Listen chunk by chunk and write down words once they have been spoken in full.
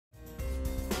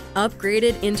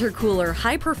Upgraded intercooler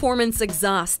high-performance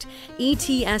exhaust,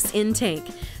 ETS intake.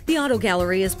 The Auto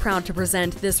Gallery is proud to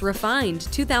present this refined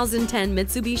 2010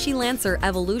 Mitsubishi Lancer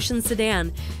Evolution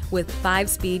sedan with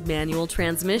 5-speed manual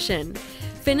transmission.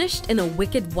 Finished in a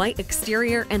wicked white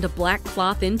exterior and a black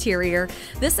cloth interior,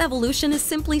 this Evolution is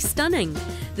simply stunning.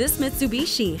 This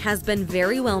Mitsubishi has been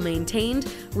very well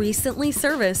maintained, recently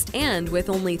serviced, and with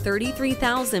only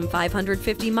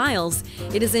 33,550 miles,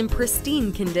 it is in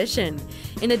pristine condition.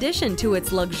 In addition to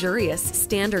its luxurious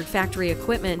standard factory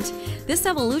equipment, this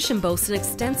Evolution boasts an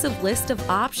extensive list of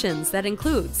options that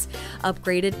includes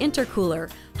upgraded intercooler,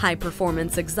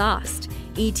 high-performance exhaust,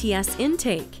 ETS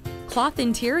intake, cloth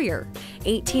interior,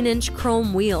 18-inch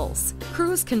chrome wheels,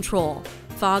 cruise control,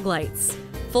 fog lights,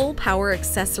 full power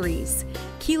accessories,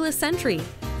 keyless entry,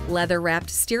 leather-wrapped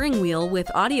steering wheel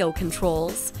with audio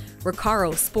controls,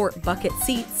 Recaro Sport bucket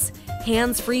seats,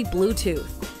 hands-free Bluetooth,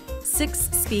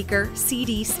 6-speaker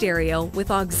CD stereo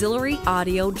with auxiliary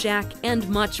audio jack, and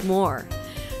much more.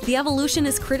 The Evolution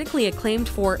is critically acclaimed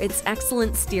for its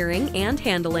excellent steering and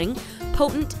handling,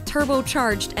 potent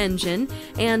turbocharged engine,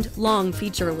 and long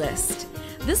feature list.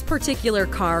 This particular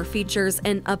car features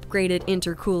an upgraded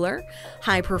intercooler,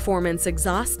 high-performance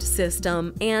exhaust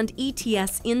system, and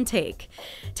ETS intake.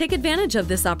 Take advantage of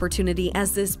this opportunity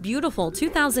as this beautiful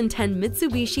 2010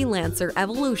 Mitsubishi Lancer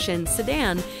Evolution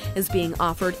sedan is being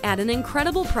offered at an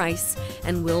incredible price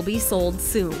and will be sold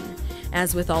soon.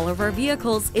 As with all of our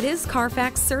vehicles, it is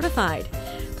Carfax certified.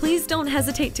 Please don't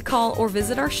hesitate to call or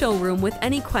visit our showroom with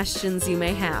any questions you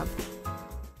may have.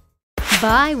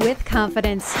 Buy with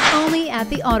confidence, only at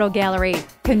the Auto Gallery,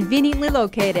 conveniently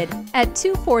located at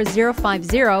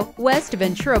 24050 West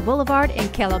Ventura Boulevard in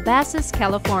Calabasas,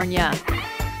 California.